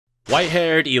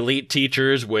White-haired elite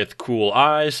teachers with cool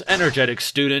eyes, energetic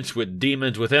students with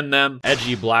demons within them,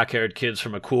 edgy black-haired kids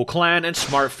from a cool clan, and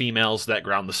smart females that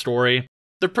ground the story.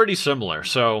 They're pretty similar,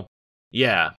 so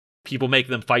yeah, people make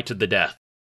them fight to the death.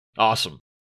 Awesome.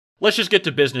 Let's just get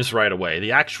to business right away.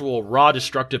 The actual raw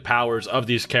destructive powers of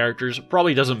these characters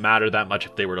probably doesn't matter that much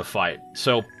if they were to fight.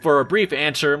 So, for a brief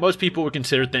answer, most people would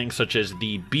consider things such as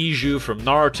the Bijou from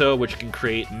Naruto, which can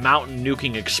create mountain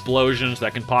nuking explosions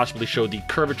that can possibly show the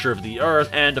curvature of the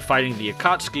earth, and fighting the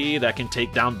Akatsuki that can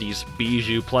take down these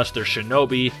Bijou plus their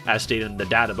shinobi, as stated in the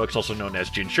Databooks, also known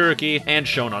as Jinchuriki, and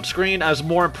shown on screen as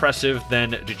more impressive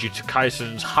than Jujutsu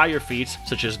Kaisen's higher feats,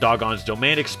 such as Dogon's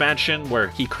domain expansion, where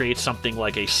he creates something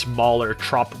like a smaller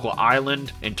tropical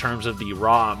island in terms of the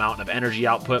raw amount of energy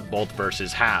output both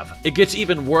verses have. It gets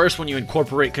even worse when you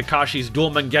incorporate Kakashi's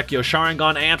dual Mangekyo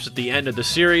Sharingan amps at the end of the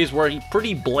series, where he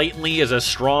pretty blatantly is as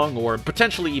strong or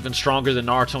potentially even stronger than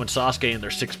Naruto and Sasuke in their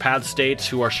 6 path states,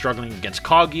 who are struggling against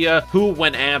Kaguya, who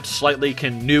when amped slightly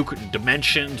can nuke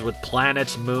dimensions with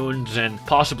planets, moons, and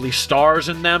possibly stars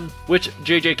in them, which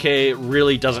JJK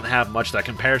really doesn't have much that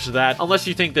compares to that. Unless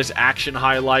you think this action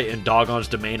highlight in Dogon's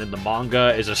domain in the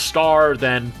manga is a star,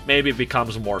 then maybe it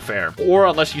becomes more fair. Or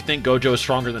unless you think Gojo is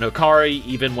stronger than Hikari,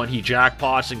 even when he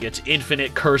jackpots and gets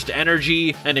infinite cursed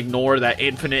energy, and ignore that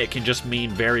infinite can just mean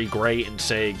very great and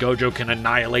say Gojo can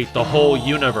annihilate the whole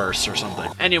universe or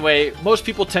something. Anyway, most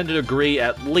people tend to agree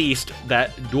at least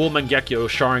that dual Mangekyo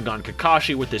Sharingan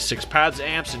Kakashi with his 6 paths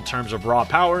amps in terms of raw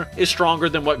power is stronger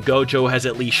than what Gojo has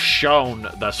at least shown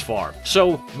thus far.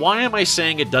 So why am I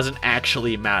saying it doesn't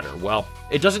actually matter? Well,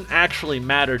 it doesn't actually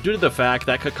matter due to the fact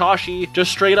that Kakashi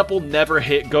just straight up will never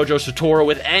hit Gojo Satoru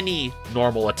with any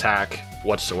normal attack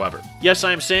whatsoever. Yes,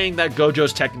 I'm saying that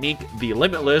Gojo's technique, the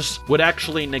Limitless, would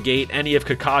actually negate any of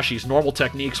Kakashi's normal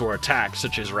techniques or attacks,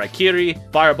 such as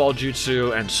Raikiri, Fireball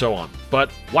Jutsu, and so on. But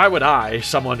why would I,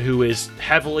 someone who is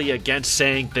heavily against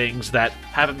saying things that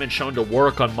haven't been shown to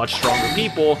work on much stronger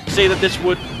people, say that this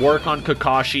would work on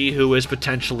Kakashi, who is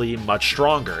potentially much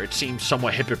stronger? It seems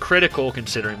somewhat hypocritical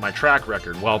considering my track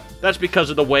record. Well, that's because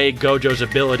of the way Gojo's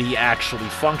ability actually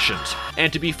functions.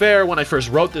 And to be fair, when I first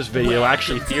wrote this video, I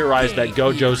actually theorized that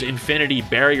Gojo's Infinity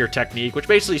barrier technique, which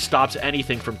basically stops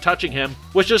anything from touching him,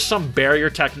 was just some barrier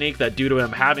technique that, due to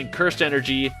him having cursed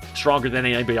energy stronger than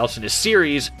anybody else in his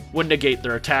series, would negate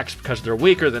their attacks because they're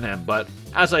weaker than him. But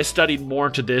as I studied more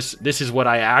into this, this is what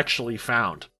I actually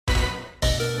found. That's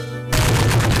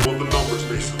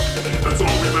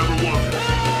all we've ever wanted.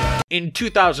 In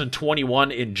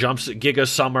 2021, in Jump's Giga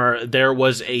Summer, there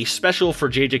was a special for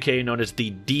JJK known as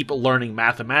the Deep Learning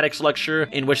Mathematics Lecture,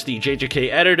 in which the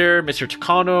JJK editor, Mr.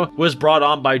 Takano, was brought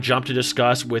on by Jump to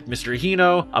discuss with Mr.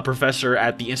 Hino, a professor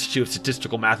at the Institute of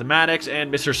Statistical Mathematics, and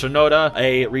Mr. Sonoda,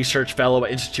 a research fellow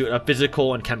at Institute of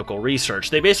Physical and Chemical Research.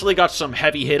 They basically got some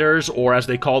heavy hitters, or as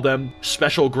they call them,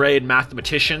 special grade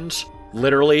mathematicians,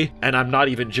 literally, and I'm not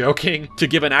even joking, to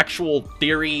give an actual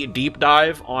theory deep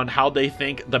dive on how they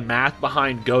think the math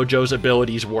behind Gojo's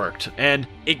abilities worked. And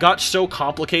it got so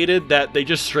complicated that they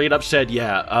just straight up said,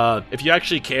 yeah, if you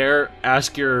actually care,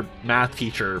 ask your math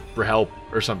teacher for help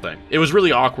or something. It was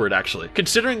really awkward, actually.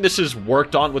 Considering this is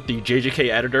worked on with the JJK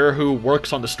editor, who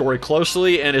works on the story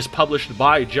closely and is published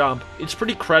by Jump, it's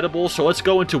pretty credible, so let's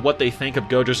go into what they think of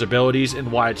Gojo's abilities and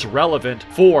why it's relevant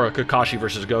for Kakashi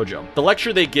vs. Gojo. The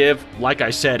lecture they give, like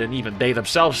I said, and even they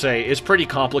themselves say, is pretty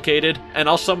complicated, and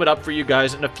I'll sum it up for you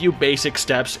guys in a few basic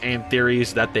steps and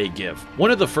theories that they give.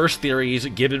 One of the first theories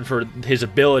given for his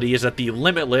ability is that the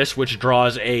Limitless, which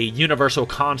draws a universal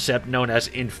concept known as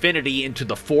infinity into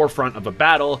the forefront of a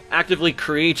battle, actively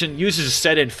creates and uses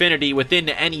said infinity within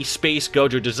any space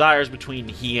Gojo desires between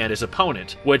he and his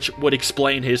opponent, which would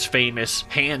explain his famous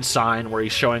hand sign where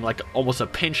he's showing like almost a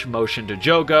pinch motion to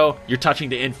Jogo. You're touching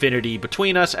the infinity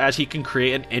between us, as he can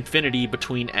create an infinity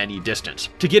between any distance.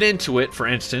 To get into it, for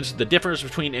instance, the difference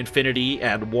between infinity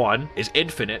and 1 is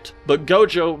infinite, but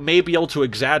Gojo may be able to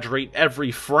exaggerate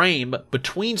every frame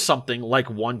between something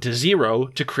like 1 to 0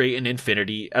 to create an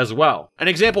infinity as well. An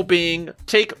example being,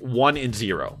 take 1 and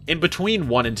 0. In between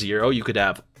 1 and 0, you could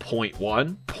have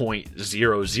 0.1,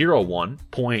 0.001,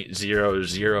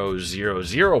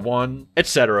 0.00001,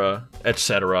 etc.,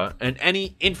 etc., and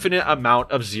any infinite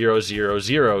amount of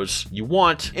 000s you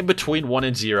want in between 1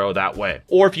 and 0 that way.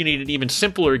 Or if you need an even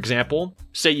simpler example,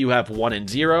 say you have 1 and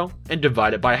 0 and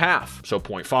divide it by half, so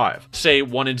 0.5. Say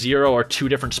 1 and 0 are 2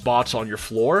 different spots on your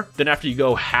floor, then after you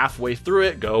go halfway through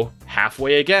it, go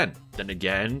halfway again. then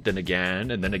again, then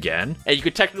again, and then again. And you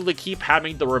could technically keep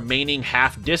having the remaining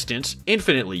half distance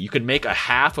infinitely. You could make a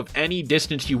half of any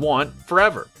distance you want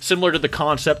forever. Similar to the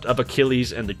concept of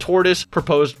Achilles and the tortoise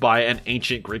proposed by an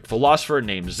ancient Greek philosopher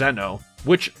named Zeno,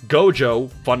 which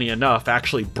Gojo, funny enough,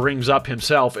 actually brings up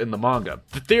himself in the manga.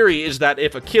 The theory is that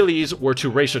if Achilles were to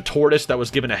race a tortoise that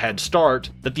was given a head start,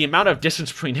 that the amount of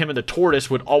distance between him and the tortoise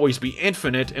would always be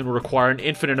infinite and would require an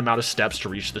infinite amount of steps to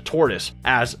reach the tortoise,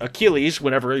 as Achilles,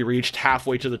 whenever he reached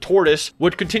halfway to the tortoise,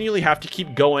 would continually have to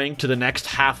keep going to the next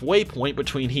halfway point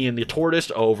between he and the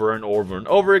tortoise over and over and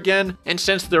over again, and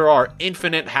since there are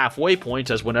infinite halfway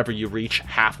points, as whenever you reach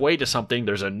halfway to something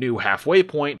there's a new halfway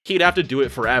point, he'd have to do it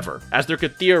forever, as there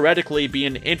could theoretically be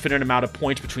an infinite amount of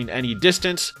points between any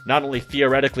distance, not only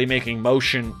theoretically making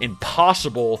motion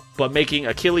impossible, but making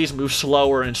Achilles move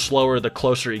slower and slower the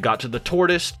closer he got to the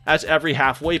tortoise, as every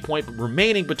halfway point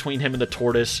remaining between him and the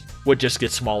tortoise would just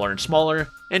get smaller and smaller,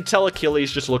 until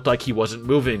Achilles just looked like he wasn't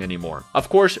moving anymore. Of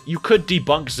course, you could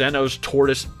debunk Zeno's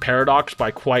tortoise paradox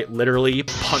by quite literally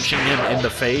punching him in the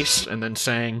face and then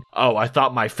saying, "Oh, I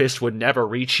thought my fist would never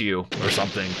reach you," or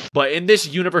something. But in this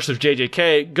universe of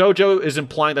JJK, Gojo is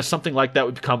implying that something like that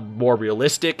would become more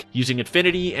realistic, using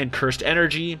infinity and cursed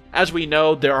energy. As we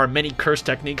know, there are many cursed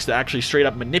techniques that actually straight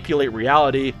up manipulate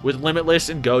reality, with Limitless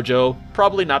and Gojo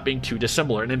probably not being too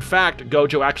dissimilar. And in fact,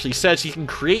 Gojo actually says he can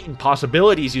create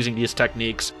impossibilities using these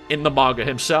techniques in the manga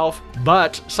himself,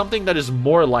 but something that is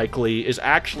more likely is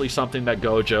actually something that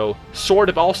Gojo sort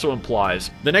of also implies.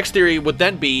 The next theory would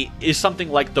then is something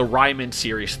like the Riemann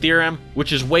series theorem,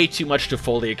 which is way too much to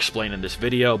fully explain in this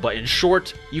video, but in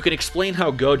short, you can explain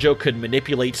how Gojo could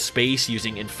manipulate space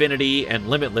using infinity and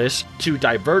Limitless to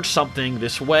diverge something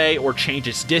this way or change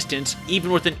its distance,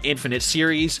 even with an infinite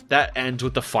series that ends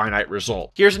with a finite result.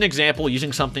 Here's an example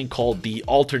using something called the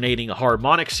alternating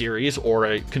harmonic series, or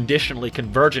a conditionally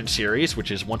convergent series, which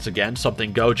is once again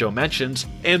something Gojo mentions,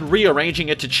 and rearranging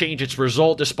it to change its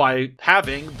result despite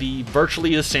having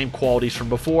virtually the same qualities from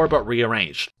before but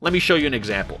rearranged. Let me show you an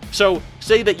example. So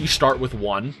say that you start with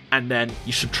 1 and then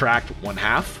you subtract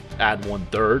 1/2, add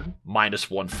 1/3,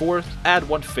 minus 1/4, add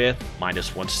 1/5,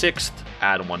 minus 1/6,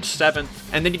 add 1/7,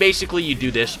 and then you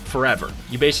do this forever.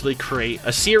 You basically create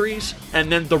a series,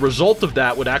 and then the result of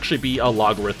that would actually be a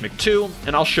logarithmic 2,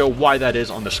 and I'll show why that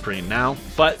is on the screen now.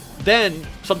 But then,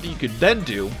 something you could then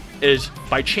do is,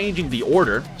 by changing the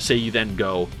order, say you then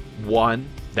go 1,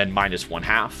 then minus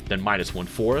 1/2, then minus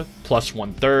 1/4, plus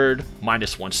 1/3,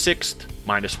 minus 1/6,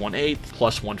 minus 1/8,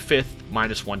 plus 1/5,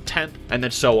 minus 1/10, and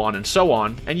then so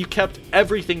on, and you kept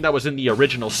everything that was in the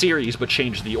original series but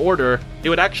changed the order, it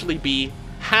would actually be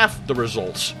half the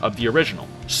results of the original.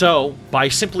 So, by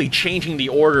simply changing the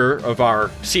order of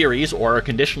our series, or our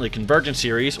conditionally convergent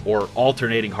series, or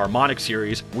alternating harmonic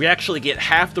series, we actually get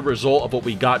half the result of what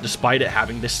we got despite it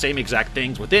having the same exact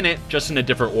things within it, just in a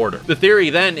different order. The theory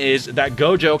then is that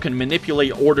Gojo can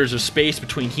manipulate orders of space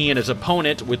between he and his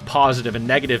opponent with positive and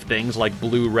negative things like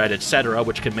blue, red, etc.,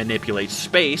 which can manipulate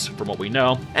space, from what we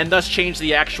know, and thus change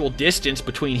the actual distance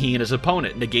between he and his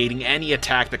opponent, negating any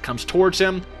attack that comes towards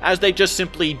him, as they just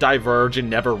simply diverge and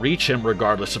never reach him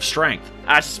regardless of strength.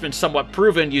 As it's been somewhat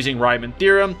proven using Riemann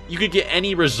theorem, you could get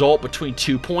any result between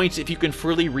 2 points if you can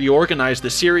freely reorganize the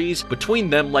series between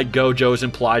them like Gojo is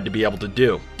implied to be able to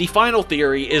do. The final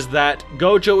theory is that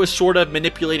Gojo is sort of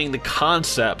manipulating the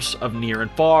concepts of near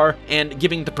and far and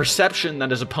giving the perception that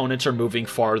his opponents are moving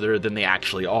farther than they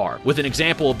actually are, with an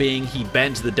example being he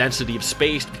bends the density of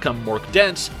space to become more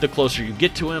dense the closer you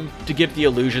get to him, to give the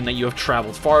illusion that you have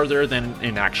traveled farther than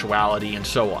in actuality, and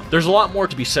so on. There's a lot more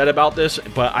to be said about this,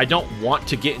 but I don't want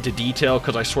to get into detail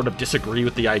because I sort of disagree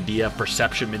with the idea of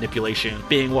perception manipulation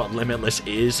being what Limitless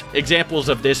is. Examples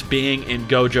of this being in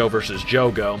Gojo versus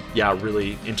Jogo. Yeah,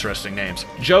 really interesting names.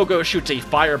 Jogo shoots a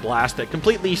fire blast that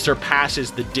completely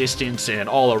surpasses the distance and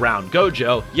all around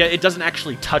Gojo, yet it doesn't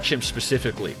actually touch him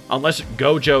specifically. Unless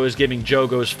Gojo is giving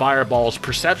Jogo's fireballs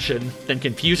perception, then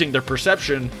confusing their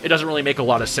perception, it doesn't really make a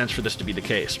lot of sense for this to be the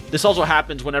case. This also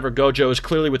happens whenever Gojo is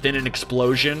clearly within an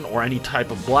explosion or any type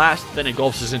of blast, then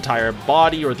engulfs his entire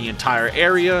body or the entire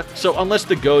area, so unless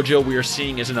the Gojo we are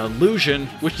seeing is an illusion,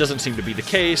 which doesn't seem to be the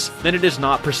case, then it is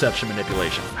not perception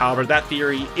manipulation. However, that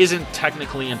theory isn't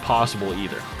technically impossible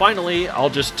either. Finally, I'll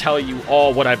just tell you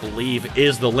all what I believe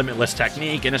is the Limitless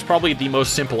technique, and it's probably the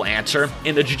most simple answer.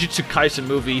 In the Jujutsu Kaisen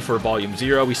movie for Volume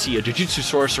 0, we see a Jujutsu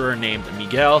sorcerer named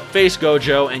Miguel face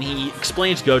Gojo, and he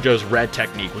explains Gojo's red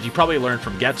technique, which you probably learned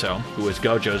from Geto, who is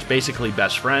Gojo's basically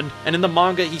best friend, and in the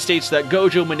manga he states that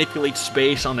Gojo manipulates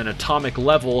space on an atomic atomic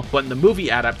level, but in the movie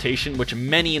adaptation, which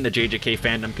many in the JJK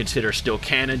fandom consider still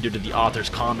canon due to the author's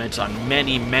comments on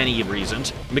many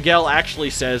reasons, Miguel actually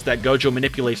says that Gojo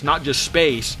manipulates not just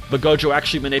space, but Gojo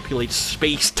actually manipulates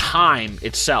space-time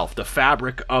itself, the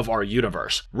fabric of our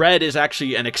universe. Red is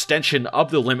actually an extension of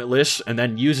the Limitless, and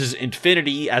then uses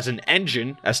Infinity as an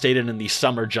engine, as stated in the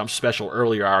Summer Jump special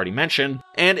earlier I already mentioned,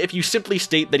 and if you simply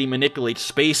state that he manipulates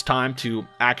space-time to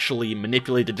actually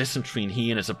manipulate the distance between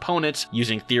he and his opponents,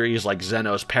 using theories like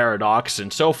Zeno's paradox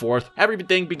and so forth,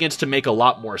 everything begins to make a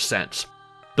lot more sense.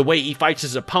 The way he fights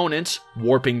his opponents,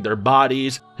 warping their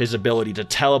bodies, his ability to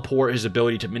teleport, his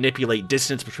ability to manipulate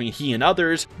distance between he and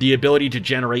others, the ability to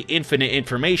generate infinite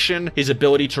information, his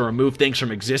ability to remove things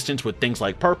from existence with things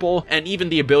like purple, and even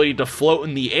the ability to float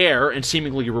in the air and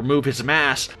seemingly remove his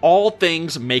mass, all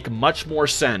things make much more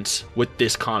sense with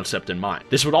this concept in mind.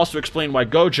 This would also explain why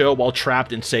Gojo, while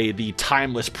trapped in, say, the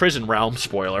timeless prison realm,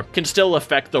 spoiler, can still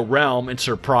affect the realm and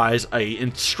surprise a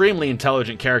extremely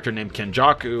intelligent character named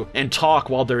Kenjaku and talk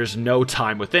while there is no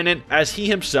time within it, as he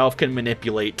himself can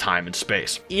manipulate time and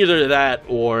space. Either that,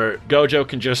 or Gojo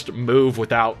can just move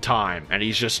without time, and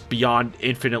he's just beyond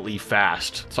infinitely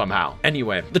fast somehow.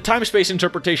 Anyway, the time-space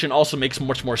interpretation also makes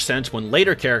much more sense when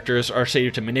later characters are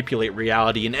stated to manipulate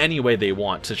reality in any way they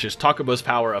want, such as Takubo's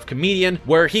power of Comedian,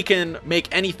 where he can make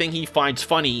anything he finds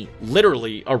funny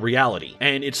literally a reality,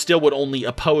 and it still would only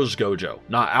oppose Gojo,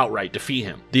 not outright defeat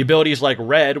him. The abilities like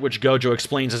Red, which Gojo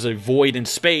explains as a void in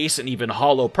space, and even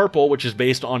Hollow Purple, which is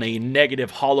based on a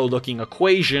negative hollow-looking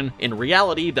equation in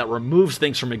reality that removes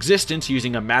things from existence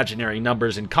using imaginary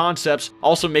numbers and concepts,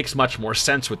 also makes much more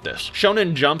sense with this.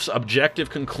 Shonen Jump's objective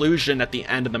conclusion at the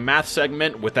end of the math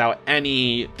segment, without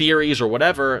any theories or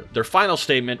whatever, their final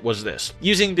statement was this: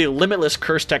 using the Limitless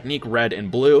curse technique Red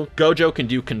and Blue, Gojo can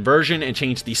do conversion and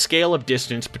change the scale of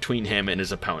distance between him and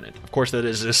his opponent. Of course, that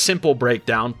is a simple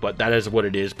breakdown, but that is what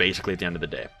it is basically at the end of the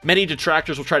day. Many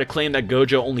detractors will try to claim that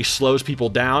Gojo only slows people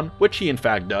down, which he in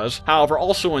fact does. However,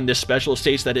 also in this special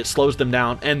states that it slows them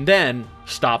down and then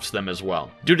stops them as well.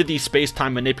 Due to these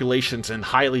space-time manipulations and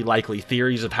highly likely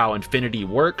theories of how Infinity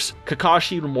works,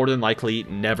 Kakashi would more than likely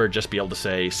never just be able to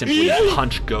say, simply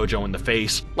punch Gojo in the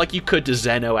face, like you could to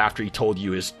Zeno after he told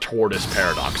you his tortoise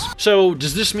paradox. So,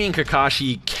 does this mean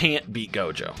Kakashi can't beat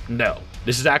Gojo? No.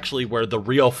 This is actually where the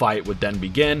real fight would then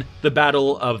begin, the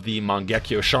battle of the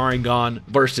Mangekyo Sharingan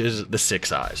versus the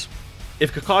Six Eyes.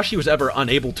 If Kakashi was ever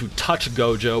unable to touch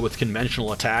Gojo with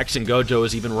conventional attacks, and Gojo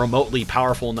is even remotely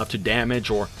powerful enough to damage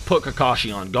or put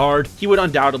Kakashi on guard, he would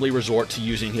undoubtedly resort to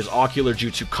using his ocular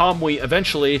jutsu Kamui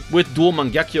eventually, with dual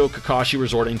Mangekyo Kakashi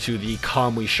resorting to the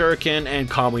Kamui Shuriken and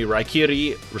Kamui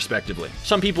Raikiri, respectively.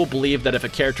 Some people believe that if a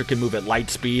character can move at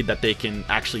light speed, that they can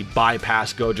actually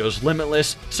bypass Gojo's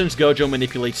Limitless, since Gojo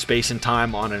manipulates space and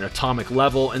time on an atomic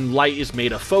level, and light is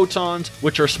made of photons,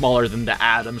 which are smaller than the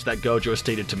atoms that Gojo is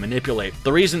stated to manipulate.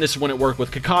 The reason this wouldn't work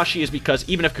with Kakashi is because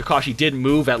even if Kakashi did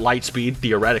move at light speed,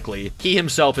 theoretically, he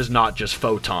himself is not just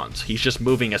photons. He's just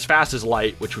moving as fast as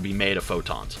light, which would be made of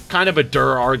photons. Kind of a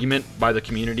argument by the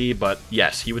community, but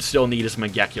yes, he would still need his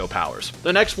Mangekyo powers.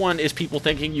 The next one is people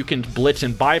thinking you can blitz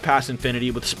and bypass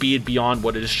Infinity with speed beyond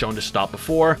what it is shown to stop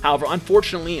before. However,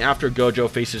 unfortunately, after Gojo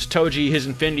faces Toji, his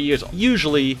Infinity is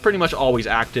usually pretty much always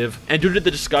active, and due to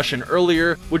the discussion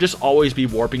earlier, would just always be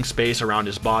warping space around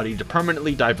his body to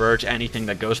permanently diverge anything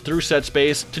that goes through said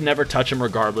space to never touch him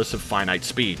regardless of finite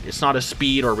speed. It's not a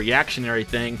speed or reactionary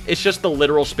thing, it's just the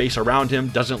literal space around him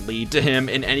doesn't lead to him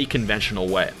in any conventional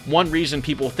way. One reason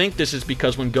people think this is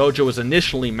because when Gojo was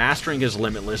initially mastering his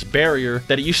Limitless barrier,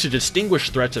 that it used to distinguish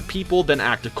threats of people, then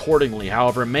act accordingly.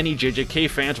 However, many JJK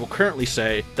fans will currently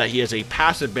say that he has a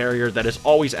passive barrier that is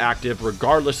always active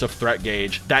regardless of threat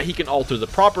gauge, that he can alter the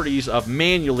properties of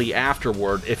manually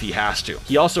afterward if he has to.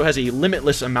 He also has a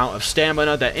limitless amount of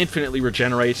stamina that infinitely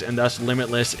regenerates, and thus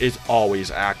Limitless is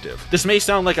always active. This may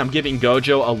sound like I'm giving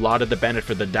Gojo a lot of the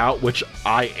benefit of the doubt, which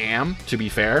I am, to be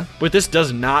fair, but this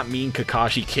does not mean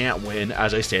Kakashi can't win,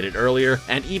 as I stated earlier,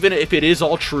 and even if it is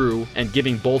all true, and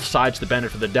giving both sides the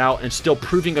benefit of the doubt and still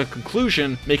proving a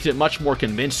conclusion makes it much more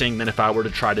convincing than if I were to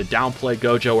try to downplay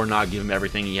Gojo or not give him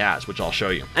everything he has, which I'll show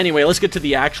you. Anyway, let's get to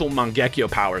the actual Mangekyo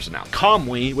powers now.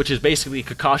 Kamui, which is basically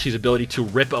Kakashi's ability to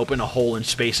rip open a hole in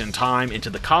space and time into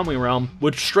the Kamui realm,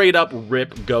 would straight straight up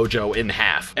rip Gojo in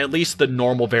half, at least the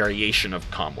normal variation of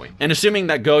Kamui. And assuming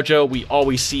that Gojo we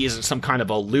always see as some kind of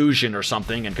illusion or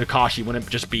something, and Kakashi wouldn't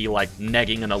just be like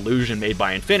negging an illusion made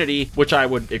by Infinity, which I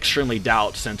would extremely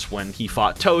doubt since when he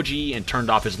fought Toji and turned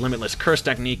off his Limitless curse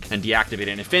technique and deactivated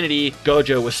Infinity,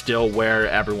 Gojo was still where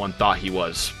everyone thought he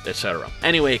was, etc.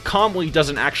 Anyway, Kamui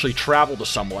doesn't actually travel to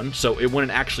someone, so it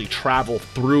wouldn't actually travel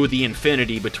through the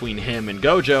Infinity between him and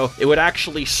Gojo. It would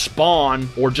actually spawn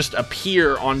or just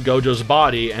appear on Gojo's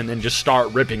body and then just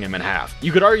start ripping him in half.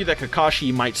 You could argue that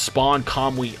Kakashi might spawn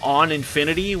Kamui on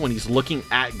Infinity when he's looking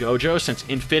at Gojo, since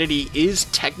Infinity is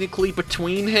technically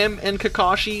between him and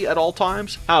Kakashi at all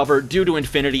times. However, due to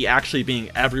Infinity actually being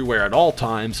everywhere at all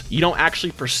times, you don't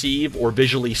actually perceive or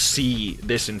visually see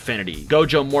this Infinity.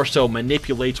 Gojo more so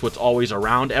manipulates what's always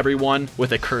around everyone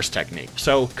with a curse technique.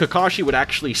 So Kakashi would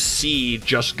actually see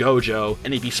just Gojo,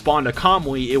 and if he spawned a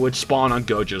Kamui, it would spawn on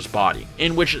Gojo's body,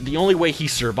 in which the only way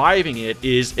he's surviving it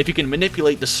is if he can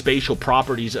manipulate the spatial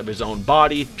properties of his own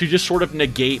body to just sort of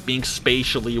negate being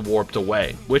spatially warped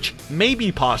away, which may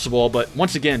be possible, but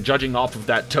once again, judging off of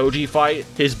that Toji fight,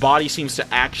 his body seems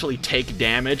to actually take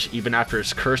damage even after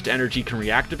his cursed energy can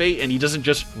reactivate, and he doesn't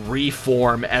just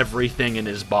reform everything in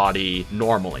his body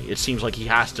normally. It seems like he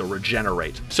has to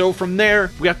regenerate. So from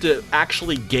there, we have to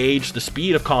actually gauge the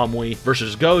speed of Kamui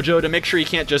versus Gojo to make sure he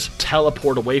can't just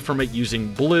teleport away from it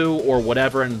using blue or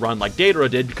whatever and run like Datara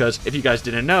did, because if you guys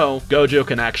didn't know, Gojo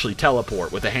can actually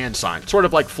teleport with a hand sign, sort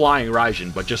of like Flying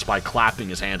Raijin, but just by clapping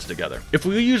his hands together. If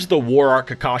we use the War Arc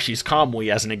Kakashi's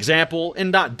Kamui as an example,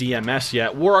 and not DMS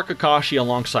yet, War Arc Kakashi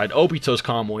alongside Obito's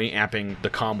Kamui, amping the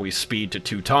Kamui's speed to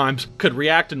 2 times, could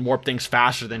react and warp things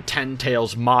faster than Ten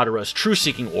Tails Madara's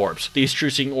True-Seeking Orbs. These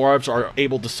True-Seeking Orbs are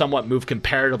able to somewhat move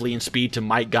comparatively in speed to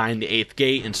Might Guy in the 8th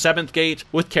Gate and 7th Gate,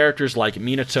 with characters like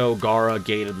Minato, Gaara,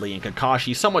 Gatedly, and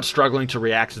Kakashi somewhat struggling to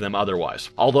react to them otherwise,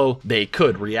 although they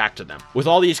could react to them. With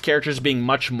all these characters being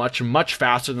much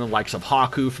faster than the likes of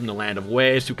Haku from the Land of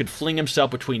Waves, who could fling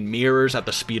himself between mirrors at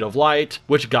the speed of light,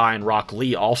 which Guy and Rock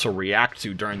Lee also react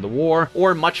to during the war,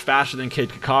 or much faster than Kid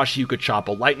Kakashi, who could chop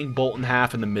a lightning bolt in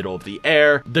half in the middle of the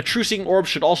air. The True-Seeking Orb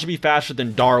should also be faster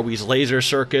than Darwee's Laser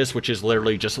Circus, which is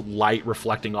literally just light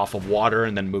reflecting off of water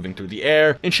and then moving through the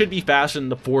air, and should be faster than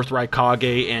the 4th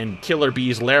Raikage and Killer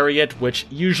Bee's Lariat, which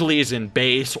usually is in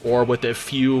base or with a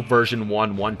few version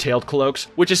 1 one-tailed cloaks,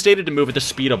 which is stated to move at the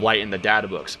speed of light in the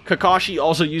databooks. Kakashi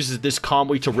also uses this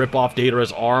Kamui to rip off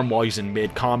Datara's arm while he's in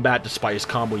mid-combat, despite his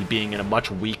Kamui being in a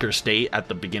much weaker state at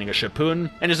the beginning of Shippuden,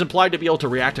 and is implied to be able to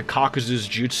react to Kakuzu's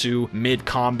jutsu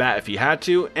mid-combat if he had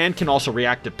to, and can also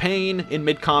react to pain in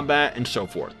mid-combat, and so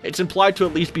forth. It's implied to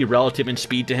at least be relative in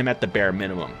speed to him at the bare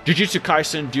minimum. Jujutsu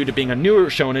Kaisen, due to being a newer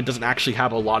shonen, doesn't actually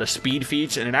have a lot of speed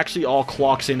feats, and it actually all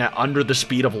clocks in at under the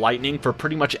speed of lightning for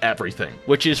pretty much everything,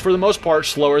 which is for the most part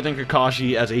slower than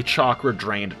Kakashi as a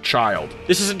chakra-drained child.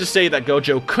 This isn't to say that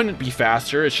Gojo couldn't be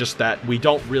faster, it's just that we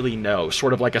don't really know,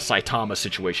 sort of like a Saitama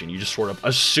situation. You just sort of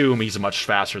assume he's much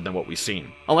faster than what we've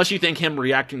seen. Unless you think him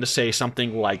reacting to, say,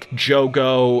 something like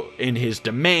Jogo in his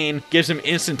domain gives him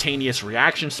instantaneous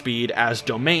reaction speed, as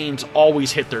domains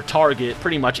always hit their target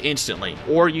pretty much instantly.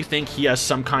 Or you think he has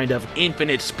some kind of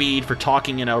infinite speed for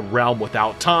talking in a realm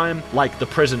without time, like the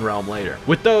prison realm later.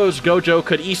 With those, Gojo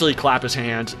could easily clap his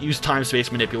hands, use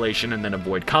time-space manipulation, and then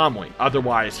avoid Kamui.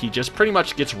 Otherwise, he just pretty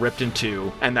much gets ripped in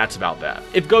 2, and that's about that.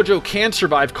 If Gojo can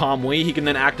survive Kamui, he can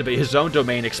then activate his own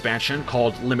domain expansion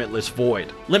called Limitless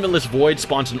Void. Limitless Void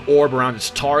spawns an orb around its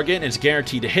target and is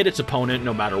guaranteed to hit its opponent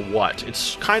no matter what.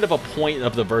 It's kind of a point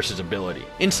of the versus ability.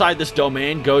 Inside this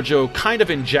domain, Gojo kind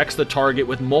of injects the target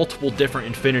with multiple different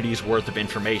infinities worth of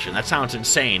information. That sounds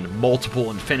insane,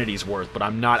 multiple infinities worth, but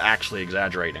I'm not actually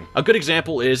exaggerating. A good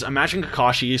example is, imagine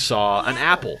Kakashi saw an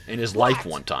apple in his life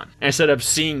one time. And instead of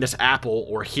seeing this apple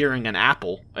or hearing an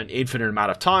apple an infinite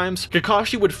amount of times,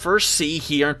 Kakashi would first see,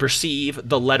 hear, and perceive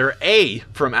the letter A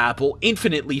from apple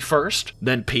infinitely first,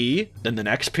 then P, then the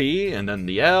next P, and then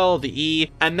the L, the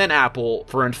E, and then apple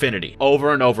for infinity,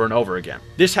 over and over and over again.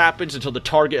 This happens until the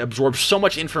target absorbs so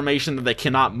much information that they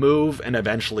cannot move and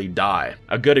eventually die.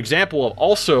 A good example of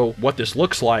also what this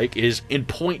looks like is in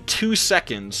 0.2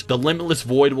 seconds, the Limitless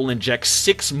Void will inject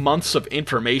 6 months of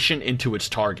information into its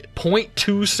target.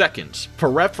 0.2 seconds. For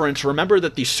reference, remember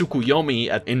that the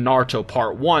Tsukuyomi in Naruto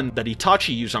Part 1 that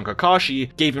Itachi used on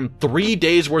Kakashi gave him 3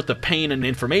 days worth of pain and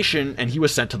information, and he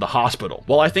was sent to the hospital.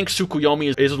 While I think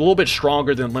Tsukuyomi is a little bit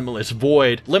stronger than Limitless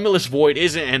Void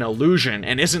isn't an illusion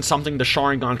and isn't something the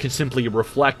Sharingan can simply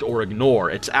reflect or ignore.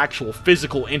 It's actual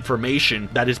physical information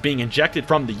that is being injected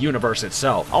from the universe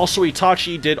itself. Also,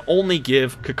 Itachi did only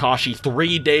give Kakashi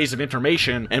 3 days of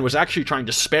information and was actually trying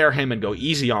to spare him and go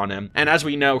easy on him, and as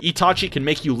we know, Itachi can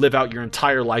make you live out your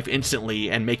entire life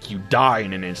instantly and make you die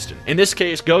in an instant. In this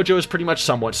case, Gojo is pretty much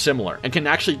somewhat similar, and can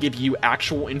actually give you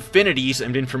actual infinities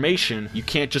of information you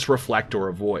can't just reflect or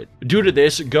avoid. Due to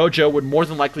this, Gojo would more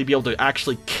than likely be able to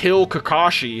actually kill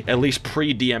Kakashi, at least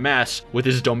pre-DMS, with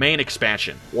his domain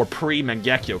expansion, or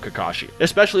pre-Mangekyo Kakashi.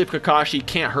 Especially if Kakashi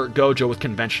can't hurt Gojo with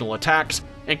conventional attacks,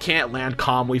 and can't land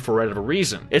Kamui for whatever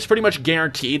reason. It's pretty much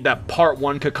guaranteed that Part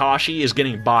 1 Kakashi is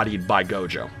getting bodied by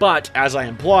Gojo. But, as I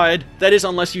implied, that is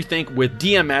unless you think with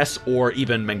DMS or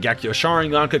even Mangekyo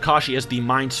Sharingan, Kakashi has the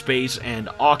mind space and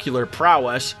ocular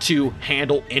prowess to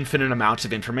handle infinite amounts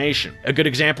of information. A good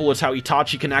example is how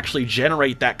Itachi can actually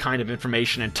generate that kind of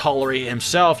information and tolerate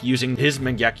himself using his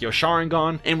Mangekyo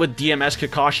Sharingan, and with DMS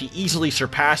Kakashi easily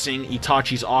surpassing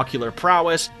Itachi's ocular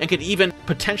prowess, and could even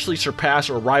potentially surpass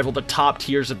or rival the top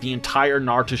tiers of the entire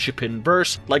Naruto Shippuden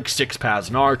verse, like Six Paths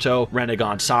Naruto,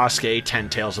 Renegon Sasuke, Ten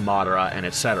Tails of Madara, and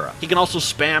etc. He can also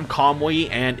spam Kamui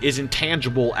and is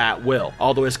intangible at will,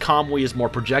 although his Kamui is more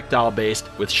projectile based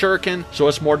with Shuriken, so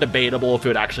it's more debatable if it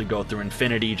would actually go through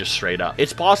Infinity just straight up.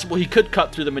 It's possible he could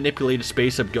cut through the manipulated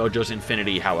space of Gojo's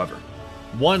Infinity, however.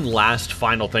 One last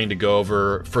final thing to go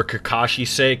over for Kakashi's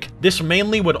sake. This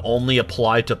mainly would only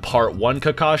apply to Part 1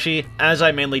 Kakashi, as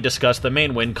I mainly discussed the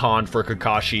main win-con for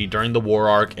Kakashi during the War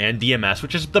Arc and DMS,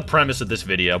 which is the premise of this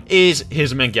video, is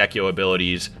his Mangekyo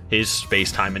abilities, his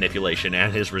space-time manipulation,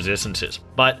 and his resistances.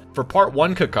 But for Part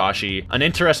 1 Kakashi, an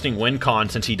interesting win-con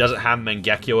since he doesn't have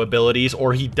Mangekyo abilities,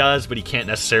 or he does but he can't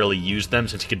necessarily use them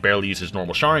since he could barely use his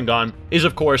normal Sharingan, is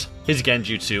of course his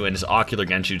Genjutsu and his ocular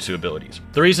Genjutsu abilities.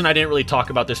 The reason I didn't really talk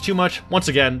about this too much, once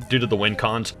again, due to the win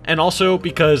cons, and also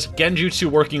because Genjutsu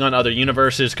working on other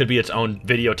universes could be its own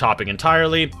video topic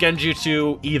entirely.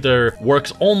 Genjutsu either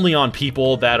works only on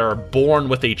people that are born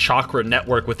with a chakra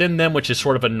network within them, which is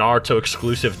sort of a Naruto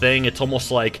exclusive thing. It's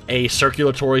almost like a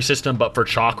circulatory system, but for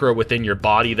chakra within your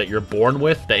body that you're born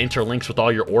with, that interlinks with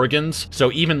all your organs.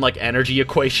 So even like energy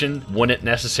equation wouldn't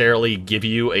necessarily give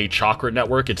you a chakra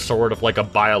network. It's sort of like a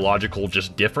biological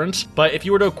just difference. But if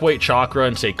you were to equate chakra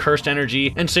and say cursed energy,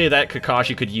 and say that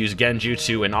Kakashi could use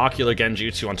Genjutsu and ocular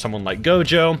Genjutsu on someone like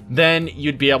Gojo, then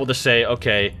you'd be able to say,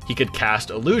 okay, he could cast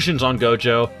illusions on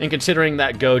Gojo, and considering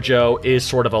that Gojo is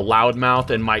sort of a loudmouth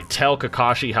and might tell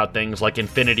Kakashi how things like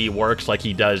Infinity works like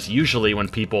he does usually when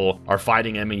people are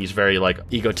fighting him, and he's very like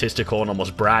egotistical and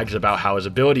almost brags about how his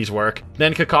abilities work,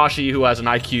 then Kakashi, who has an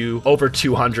IQ over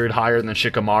 200 higher than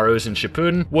Shikamaru's in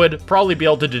Shippuden, would probably be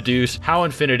able to deduce how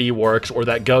Infinity works or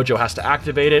that Gojo has to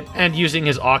activate it, and using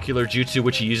his ocular jutsu,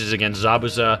 which he uses against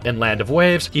Zabuza in Land of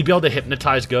Waves, he'd be able to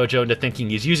hypnotize Gojo into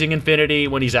thinking he's using Infinity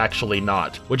when he's actually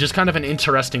not, which is kind of an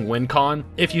interesting win-con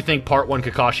if you think Part 1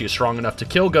 Kakashi is strong enough to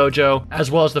kill Gojo, as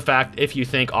well as the fact if you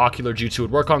think ocular jutsu would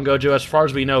work on Gojo. As far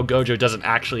as we know, Gojo doesn't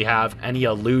actually have any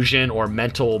illusion or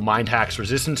mental mind hacks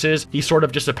resistances. He's sort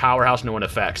of just a powerhouse no one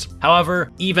affects.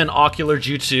 However, even ocular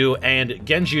jutsu and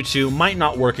Genjutsu might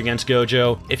not work against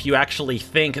Gojo if you actually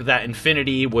think that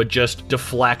Infinity would just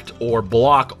deflect or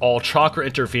block all chakra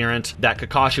interference that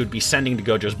Kakashi would be sending to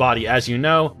Gojo's body. As you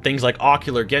know, things like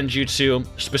ocular Genjutsu,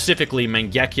 specifically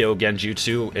Mangekyo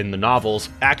Genjutsu in the novels,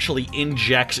 actually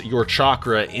injects your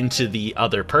chakra into the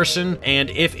other person, and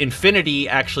if Infinity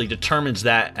actually determines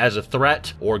that as a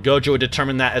threat, or Gojo would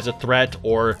determine that as a threat,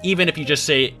 or even if you just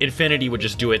say Infinity would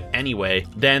just do it anyway,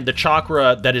 then the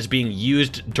chakra that is being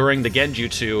used during the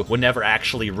Genjutsu would never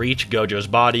actually reach Gojo's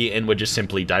body and would just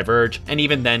simply diverge, and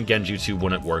even then Genjutsu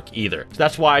wouldn't work either. So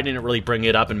that's why I didn't really bring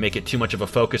it up and make it too much of a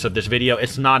focus of this video.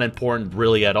 It's not important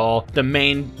really at all. The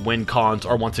main win cons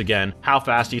are, once again, how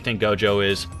fast do you think Gojo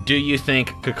is? Do you think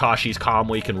Kakashi's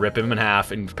Kamui can rip him in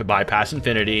half and bypass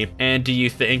Infinity? And do you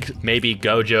think maybe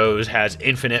Gojo's has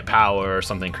infinite power or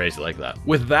something crazy like that?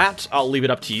 With that, I'll leave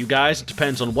it up to you guys. It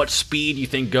depends on what speed you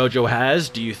think Gojo has.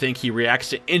 Do you think he reacts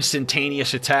to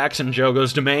instantaneous attacks in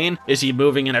Jogo's domain? Is he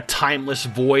moving in a timeless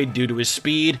void due to his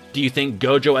speed? Do you think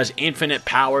Gojo has infinite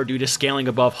power due to scaling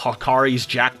above Hakari's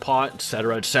jackpot,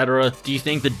 etc., etc.? Do you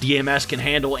think the DMS can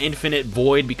handle infinite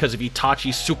void because of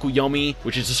Itachi's Tsukuyomi,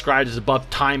 which is described as above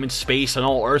time and space and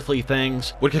all earthly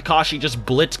things? Would Kakashi just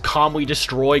blitz Kamui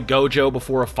destroy Gojo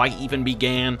before a fight even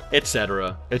began?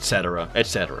 Etc., etc.,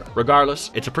 etc.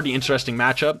 Regardless, it's a pretty interesting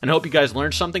matchup, and I hope you guys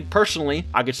learned something. Personally,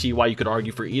 I could see why you could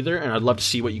argue for either, and I'd love to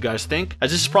see what you guys think,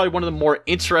 as this is probably one of the more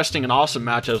interesting and awesome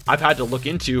matchups I've had to look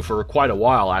into for quite a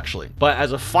while, actually. But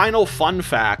as a final fun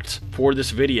fact for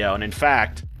this video, and in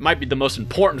fact, might be the most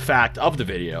important fact of the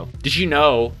video. Did you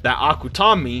know that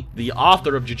Akutami, the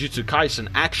author of Jujutsu Kaisen,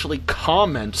 actually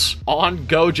comments on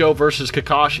Gojo versus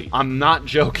Kakashi? I'm not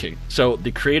joking. So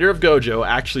the creator of Gojo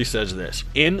actually says this: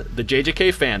 in the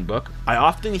JJK Fanbook, I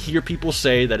often hear people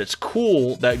say that it's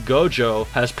cool that Gojo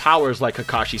has powers like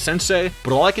Kakashi Sensei,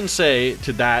 but all I can say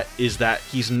to that is that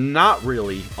he's not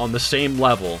really on the same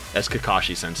level as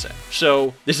Kakashi Sensei.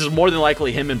 So this is more than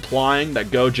likely him implying that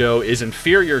Gojo is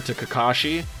inferior to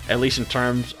Kakashi, at least in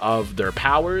terms of their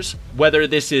powers. Whether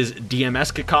this is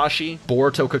DMS Kakashi,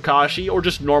 Boruto Kakashi, or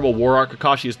just normal War Art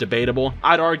Kakashi is debatable.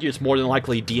 I'd argue it's more than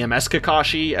likely DMS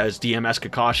Kakashi, as DMS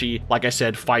Kakashi, like I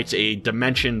said, fights a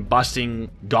dimension-busting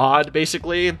god,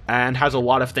 basically, and has a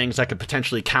lot of things that could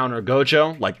potentially counter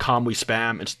Gojo, like Kamui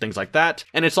spam and things like that.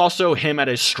 And it's also him at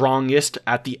his strongest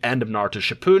at the end of Naruto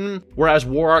Shippuden, whereas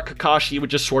War Art Kakashi would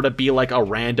just sort of be like a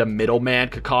random middleman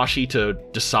Kakashi to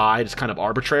decide. It's kind of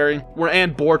arbitrary.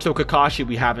 And Boruto Kakashi,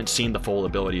 we haven't seen the full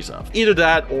abilities of. Either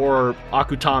that, or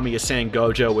Akutami is saying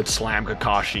Gojo would slam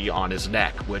Kakashi on his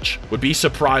neck, which would be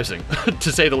surprising,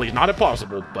 to say the least. Not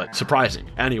impossible, but surprising.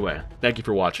 Anyway, thank you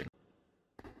for watching.